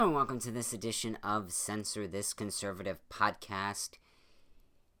And welcome to this edition of Censor This Conservative podcast.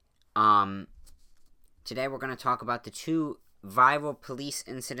 Today we're going to talk about the two viral police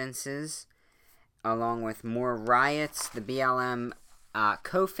incidences, along with more riots, the BLM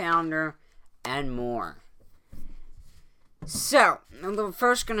co-founder, and more. So, I'm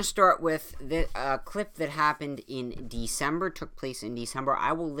first going to start with the clip that happened in December, took place in December.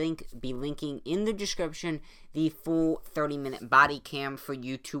 I will be linking in the description the full 30-minute body cam for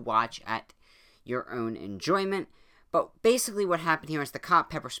you to watch at your own enjoyment. But basically what happened here is the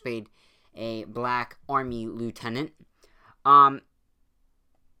cop pepper sprayed a black army lieutenant. Some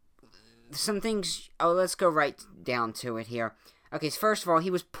things, let's go right down to it here. Okay, so first of all,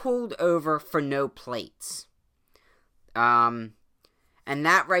 he was pulled over for no plates. And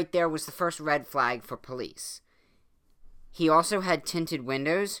that right there was the first red flag for police. He also had tinted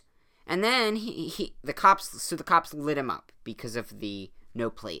windows, and then the cops lit him up because of the no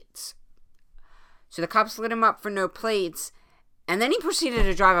plates. So the cops lit him up for no plates, and then he proceeded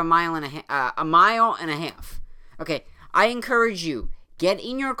to drive a mile and a half. Okay, I encourage you, get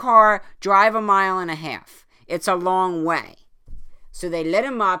in your car, drive a mile and a half. It's a long way. So they lit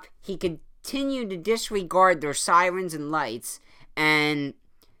him up. He continued to disregard their sirens and lights and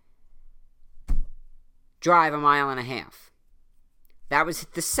drive a mile and a half. That was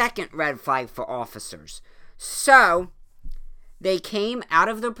the second red flag for officers. So they came out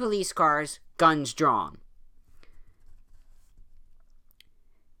of their police cars, guns drawn,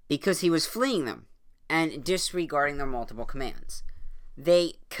 because he was fleeing them and disregarding their multiple commands.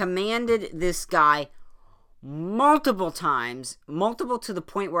 They commanded this guy multiple times, multiple to the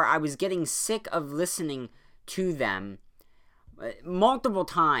point where I was getting sick of listening to them. Multiple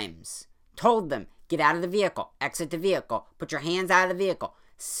times told them, get out of the vehicle, exit the vehicle, put your hands out of the vehicle.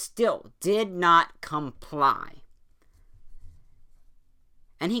 Still did not comply.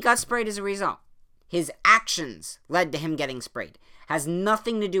 And he got sprayed as a result. His actions led to him getting sprayed. Has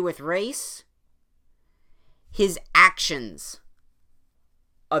nothing to do with race. His actions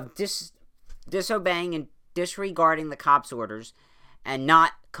of disobeying and disregarding the cops' orders and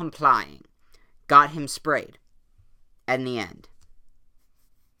not complying got him sprayed in the end.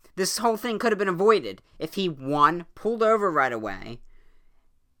 This whole thing could have been avoided if he, one, pulled over right away,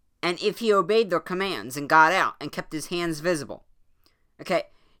 and if he obeyed their commands and got out and kept his hands visible. Okay,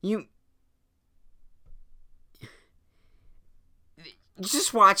 you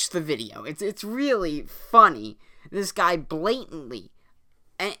just watch the video. It's really funny. This guy blatantly,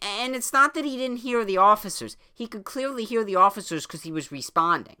 and it's not that he didn't hear the officers. He could clearly hear the officers because he was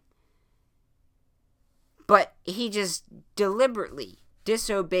responding. But he just deliberately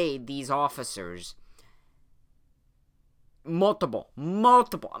disobeyed these officers. Multiple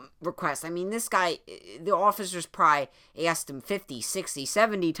requests. I mean, this guy, the officers probably asked him 50, 60,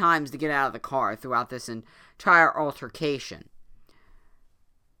 70 times to get out of the car throughout this entire altercation.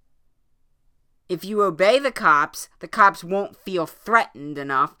 If you obey the cops won't feel threatened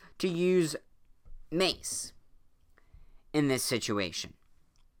enough to use mace in this situation.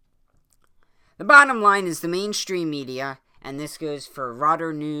 The bottom line is the mainstream media, and this goes for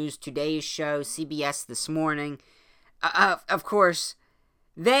Rudder News, Today's Show, CBS This Morning. Of course,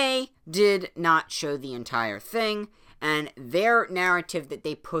 they did not show the entire thing, and their narrative that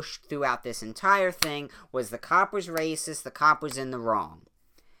they pushed throughout this entire thing was the cop was racist, the cop was in the wrong.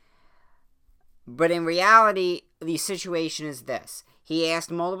 But in reality, the situation is this. He was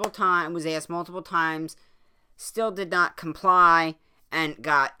asked multiple times, still did not comply, and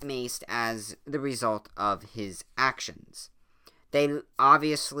got maced as the result of his actions. They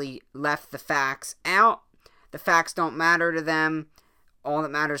obviously left the facts out. The facts don't matter to them. All that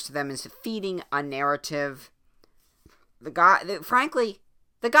matters to them is feeding a narrative. Frankly,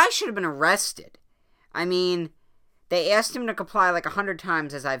 the guy should have been arrested. I mean, they asked him to comply like 100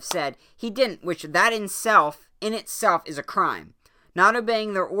 times, as I've said. He didn't, which that in itself is a crime. Not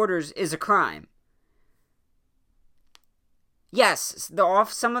obeying their orders is a crime. Yes,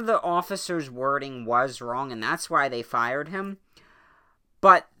 some of the officers' wording was wrong, and that's why they fired him.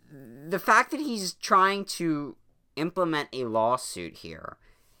 But the fact that he's trying to implement a lawsuit here,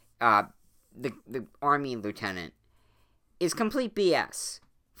 the Army lieutenant, is complete BS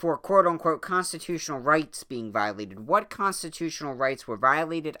for quote-unquote constitutional rights being violated. What constitutional rights were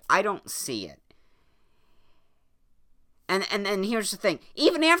violated? I don't see it. And here's the thing.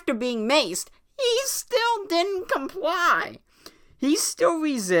 Even after being maced, he still didn't comply. He still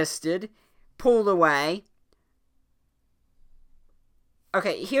resisted, pulled away.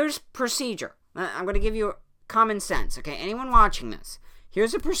 Okay, here's procedure. I'm going to give you common sense, okay? Anyone watching this,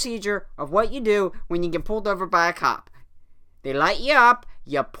 here's a procedure of what you do when you get pulled over by a cop. They light you up,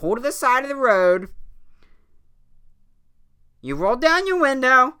 You pull to the side of the road. You roll down your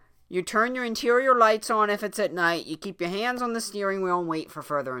window. You turn your interior lights on if it's at night. You keep your hands on the steering wheel and wait for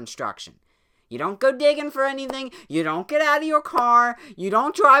further instruction. You don't go digging for anything. You don't get out of your car. You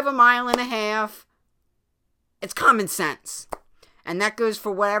don't drive 1.5 miles. It's common sense. And that goes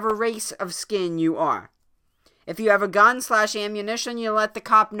for whatever race of skin you are. If you have a gun/ammunition, you let the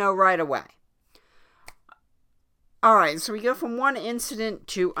cop know right away. Alright, so we go from one incident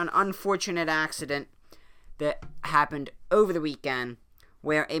to an unfortunate accident that happened over the weekend,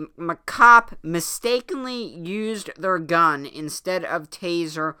 where a cop mistakenly used their gun instead of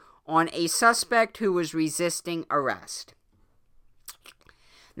taser on a suspect who was resisting arrest.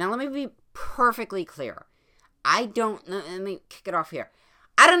 Now, let me be perfectly clear. Let me kick it off here.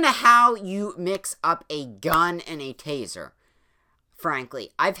 I don't know how you mix up a gun and a taser, frankly.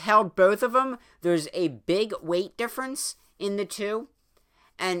 I've held both of them. There's a big weight difference in the two,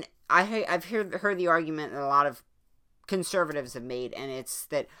 and I've heard the argument that a lot of conservatives have made, and it's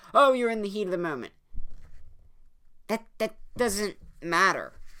that, oh, you're in the heat of the moment. That doesn't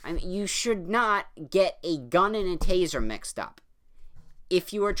matter. I mean, you should not get a gun and a taser mixed up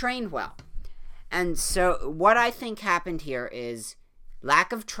if you are trained well. And so what I think happened here is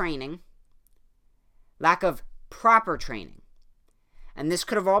lack of training, lack of proper training. And this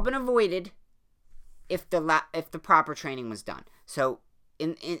could have all been avoided if the proper training was done. So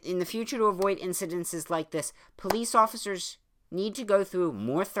in the future, to avoid incidences like this, police officers need to go through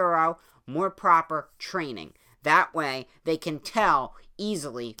more thorough, more proper training. That way, they can tell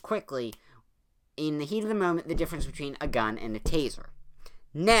easily, quickly, in the heat of the moment, the difference between a gun and a taser.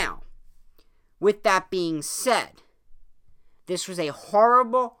 Now, with that being said, this was a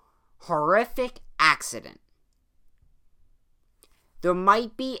horrible, horrific accident. There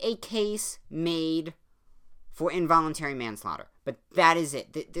might be a case made for involuntary manslaughter, but that is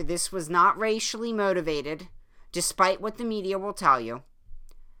it. This was not racially motivated, despite what the media will tell you.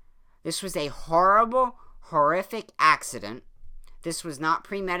 This was a horrible, horrific accident. This was not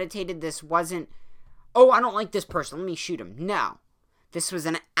premeditated. This wasn't, oh, I don't like this person, let me shoot him. No. This was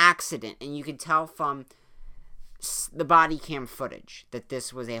an accident, and you could tell from the body cam footage that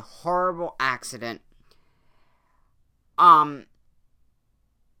this was a horrible accident. I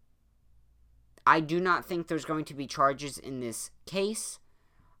do not think there's going to be charges in this case.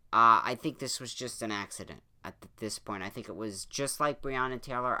 I think this was just an accident at this point. I think it was just like Breonna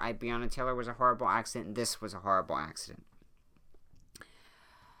Taylor. Breonna Taylor was a horrible accident, and this was a horrible accident.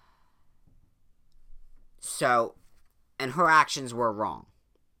 So, and her actions were wrong,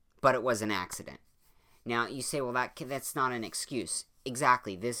 but it was an accident. Now, you say, well, that's not an excuse.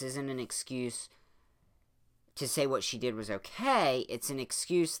 Exactly. This isn't an excuse to say what she did was okay. It's an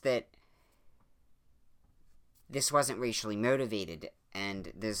excuse that this wasn't racially motivated,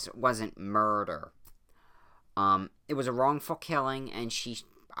 and this wasn't murder. It was a wrongful killing, and she,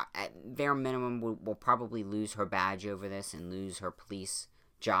 at bare minimum, will probably lose her badge over this and lose her police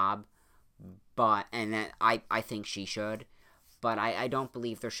job. And that I think she should. But I don't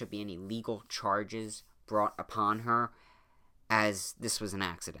believe there should be any legal charges brought upon her, as this was an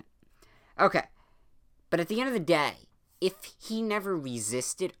accident. Okay. But at the end of the day, if he never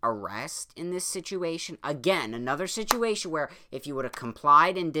resisted arrest in this situation, again, another situation where if you would have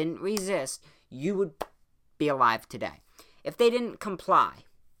complied and didn't resist, you would be alive today. If they didn't comply,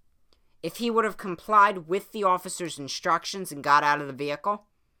 if he would have complied with the officer's instructions and got out of the vehicle,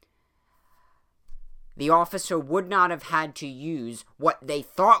 the officer would not have had to use what they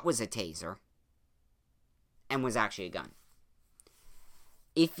thought was a taser and was actually a gun.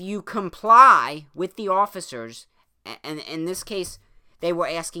 If you comply with the officers, and in this case, they were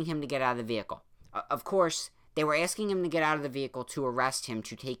asking him to get out of the vehicle. Of course, they were asking him to get out of the vehicle to arrest him,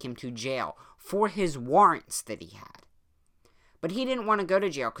 to take him to jail for his warrants that he had. But he didn't want to go to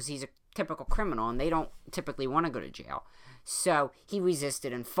jail because he's a typical criminal, and they don't typically want to go to jail. So he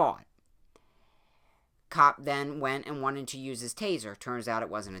resisted and fought. Cop then went and wanted to use his taser. Turns out it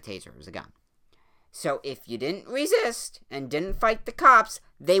wasn't a taser, it was a gun. So if you didn't resist and didn't fight the cops,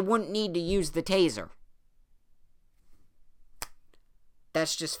 they wouldn't need to use the taser.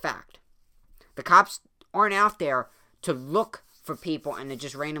 That's just fact. The cops aren't out there to look for people and to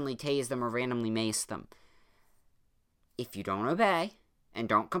just randomly tase them or randomly mace them. If you don't obey and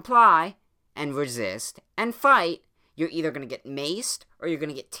don't comply and resist and fight, you're either going to get maced or you're going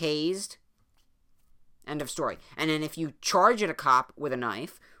to get tased. End of story. And then if you charge at a cop with a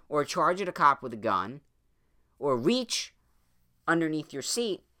knife, or charge at a cop with a gun, or reach underneath your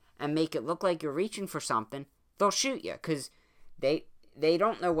seat and make it look like you're reaching for something, they'll shoot you because they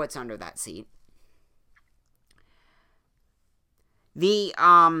don't know what's under that seat. The,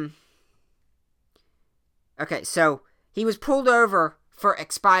 okay, so he was pulled over for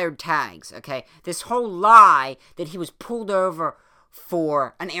expired tags, okay? This whole lie that he was pulled over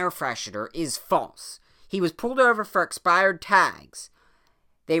for an air freshener is false. He was pulled over for expired tags.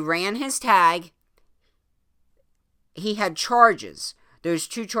 They ran his tag. He had charges. Those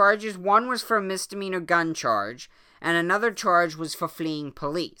 2 charges, one was for a misdemeanor gun charge, and another charge was for fleeing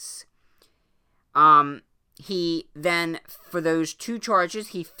police. He then, for those 2 charges,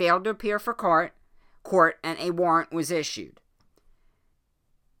 he failed to appear for court, and a warrant was issued.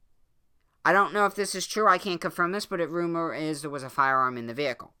 I don't know if this is true. I can't confirm this, but rumor is there was a firearm in the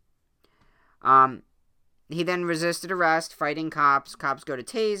vehicle. He then resisted arrest, fighting cops. Cops go to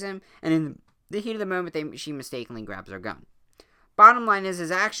tase him, and in the heat of the moment, she mistakenly grabs her gun. Bottom line is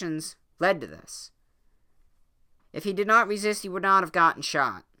his actions led to this. If he did not resist, he would not have gotten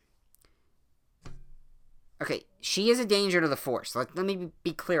shot. Okay, she is a danger to the force. Let me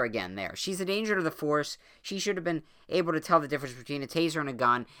be clear again there. She's a danger to the force. She should have been able to tell the difference between a taser and a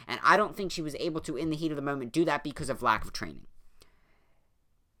gun, and I don't think she was able to, in the heat of the moment, do that because of lack of training.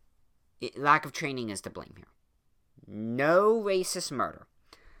 Lack of training is to blame here. No racist murder.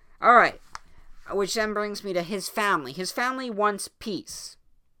 Alright, which then brings me to his family. His family wants peace.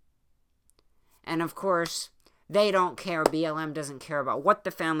 And of course, they don't care. BLM doesn't care about what the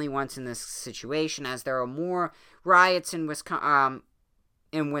family wants in this situation, as there are more riots in Wisconsin.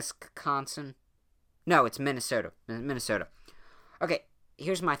 No, it's Minnesota. Okay,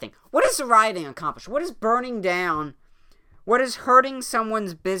 here's my thing. What does the rioting accomplish? What is burning down? What is hurting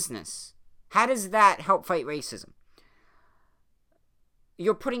someone's business? How does that help fight racism?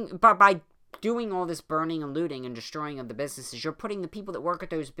 By doing all this burning and looting and destroying of the businesses, you're putting the people that work at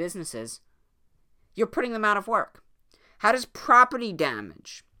those businesses, you're putting them out of work. How does property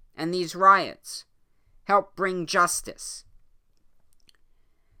damage and these riots help bring justice?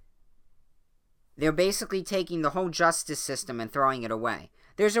 They're basically taking the whole justice system and throwing it away.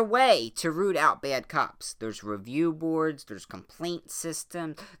 There's a way to root out bad cops. There's review boards, there's complaint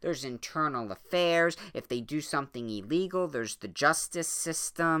systems, there's internal affairs. If they do something illegal, there's the justice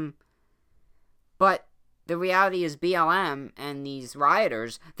system. But the reality is BLM and these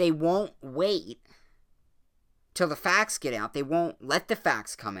rioters, they won't wait till the facts get out. They won't let the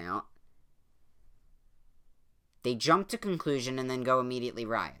facts come out. They jump to conclusion and then go immediately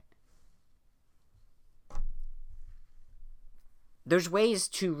riot. There's ways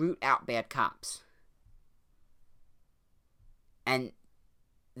to root out bad cops. And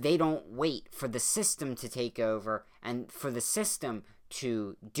they don't wait for the system to take over and for the system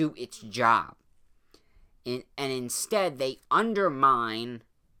to do its job. And instead, they undermine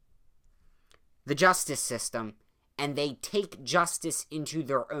the justice system and they take justice into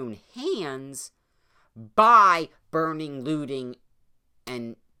their own hands by burning, looting,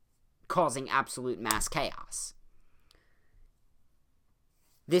 and causing absolute mass chaos.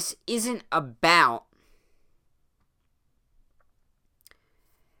 This isn't about...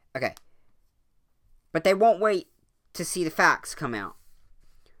 Okay. But they won't wait to see the facts come out.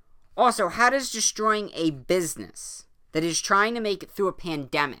 Also, how does destroying a business that is trying to make it through a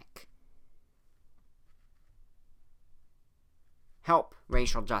pandemic help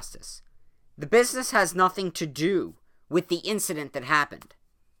racial justice? The business has nothing to do with the incident that happened.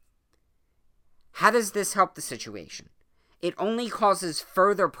 How does this help the situation? It only causes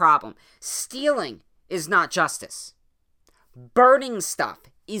further problem. Stealing is not justice. Burning stuff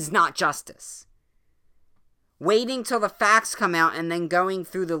is not justice. Waiting till the facts come out and then going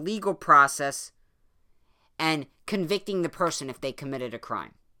through the legal process and convicting the person if they committed a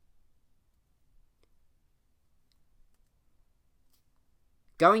crime.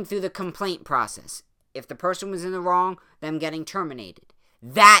 Going through the complaint process. If the person was in the wrong, them getting terminated.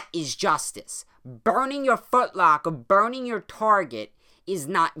 That is justice. Burning your footlocker or burning your Target is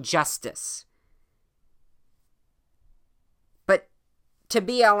not justice. But to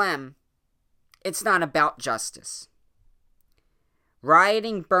BLM, it's not about justice.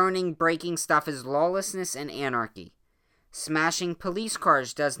 Rioting, burning, breaking stuff is lawlessness and anarchy. Smashing police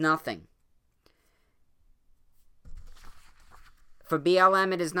cars does nothing. For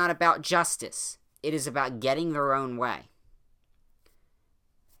BLM, it is not about justice. It is about getting their own way.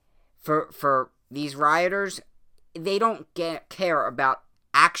 For these rioters, they don't care about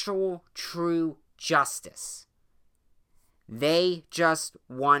actual, true justice. They just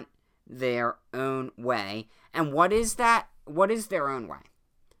want their own way. And what is that? What is their own way?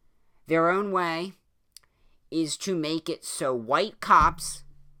 Their own way is to make it so white cops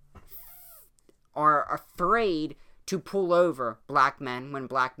are afraid to pull over black men when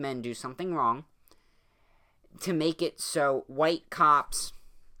black men do something wrong. to make it so white cops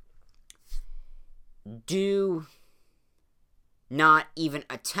do not even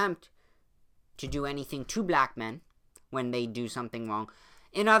attempt to do anything to black men when they do something wrong.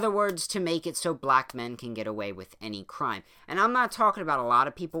 In other words, to make it so black men can get away with any crime. And I'm not talking about a lot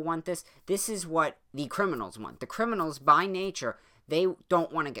of people want this. This is what the criminals want. The criminals, by nature, they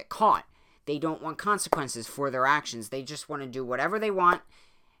don't want to get caught. They don't want consequences for their actions. They just want to do whatever they want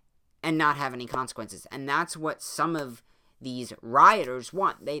and not have any consequences. And that's what some of these rioters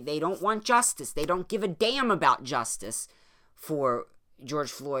want. They don't want justice. They don't give a damn about justice for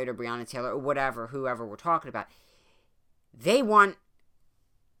George Floyd or Breonna Taylor or whatever, whoever we're talking about. They want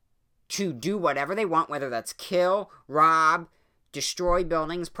to do whatever they want, whether that's kill, rob, destroy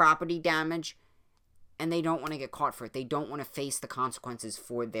buildings, property damage, and they don't want to get caught for it. They don't want to face the consequences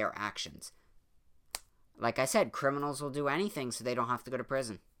for their actions. Like I said, criminals will do anything so they don't have to go to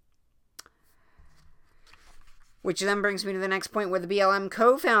prison. Which then brings me to the next point, where the BLM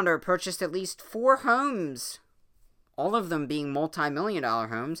co-founder purchased at least 4 homes, all of them being multi-million-dollar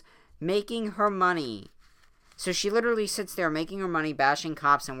homes, making her money. So she literally sits there making her money, bashing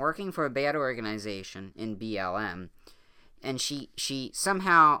cops, and working for a bad organization in BLM. And she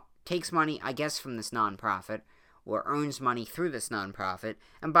somehow takes money, I guess, from this nonprofit, or earns money through this nonprofit,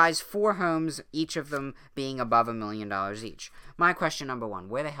 and buys 4 homes, each of them being above $1 million each. My question number 1,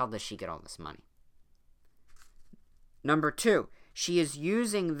 where the hell does she get all this money? Number 2, she is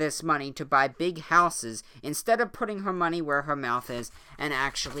using this money to buy big houses instead of putting her money where her mouth is and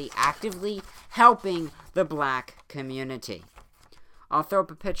actually actively helping the black community. I'll throw up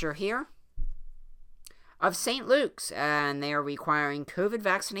a picture here of St. Luke's, and they are requiring COVID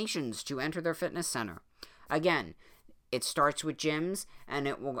vaccinations to enter their fitness center. Again, it starts with gyms, and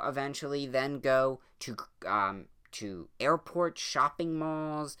it will eventually then go to airports, shopping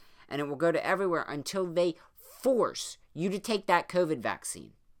malls, and it will go to everywhere until they force you to take that COVID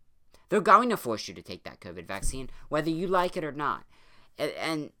vaccine. They're going to force you to take that COVID vaccine, whether you like it or not.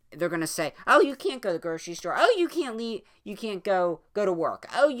 And they're going to say, oh, you can't go to the grocery store. Oh, you can't leave. You can't go to work.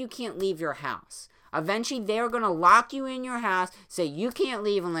 Oh, you can't leave your house. Eventually, they're going to lock you in your house, say you can't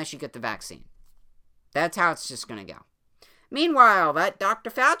leave unless you get the vaccine. That's how it's just going to go. Meanwhile, that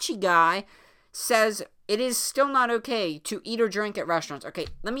Dr. Fauci guy says it is still not okay to eat or drink at restaurants. Okay,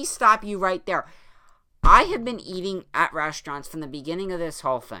 let me stop you right there. I have been eating at restaurants from the beginning of this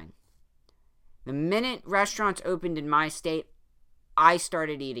whole thing. The minute restaurants opened in my state, I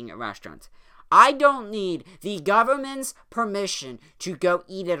started eating at restaurants. I don't need the government's permission to go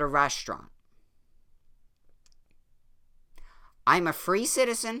eat at a restaurant. I'm a free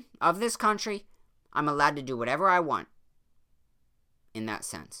citizen of this country. I'm allowed to do whatever I want in that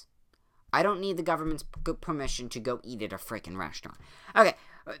sense. I don't need the government's permission to go eat at a freaking restaurant. Okay,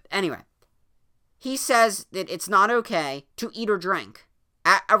 anyway. He says that it's not okay to eat or drink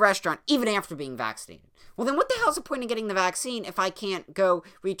at a restaurant, even after being vaccinated. Well, then what the hell's the point of getting the vaccine if I can't go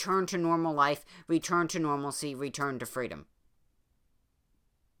return to normal life, return to normalcy, return to freedom?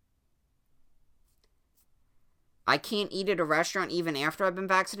 I can't eat at a restaurant even after I've been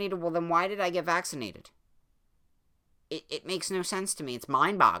vaccinated? Well, then why did I get vaccinated? It makes no sense to me. It's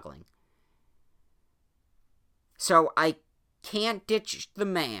mind-boggling. So I can't ditch the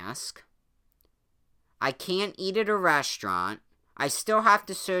mask. I can't eat at a restaurant. I still have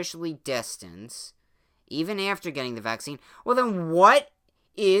to socially distance, even after getting the vaccine. Well, then what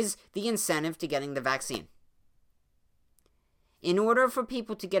is the incentive to getting the vaccine? In order for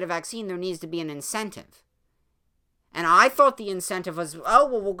people to get a vaccine, there needs to be an incentive. And I thought the incentive was, oh,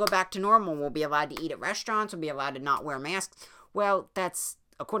 well, we'll go back to normal. We'll be allowed to eat at restaurants. We'll be allowed to not wear masks. Well, that's,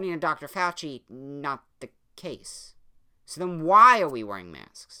 according to Dr. Fauci, not the case. So then why are we wearing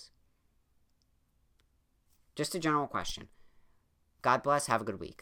masks? Just a general question. God bless. Have a good week.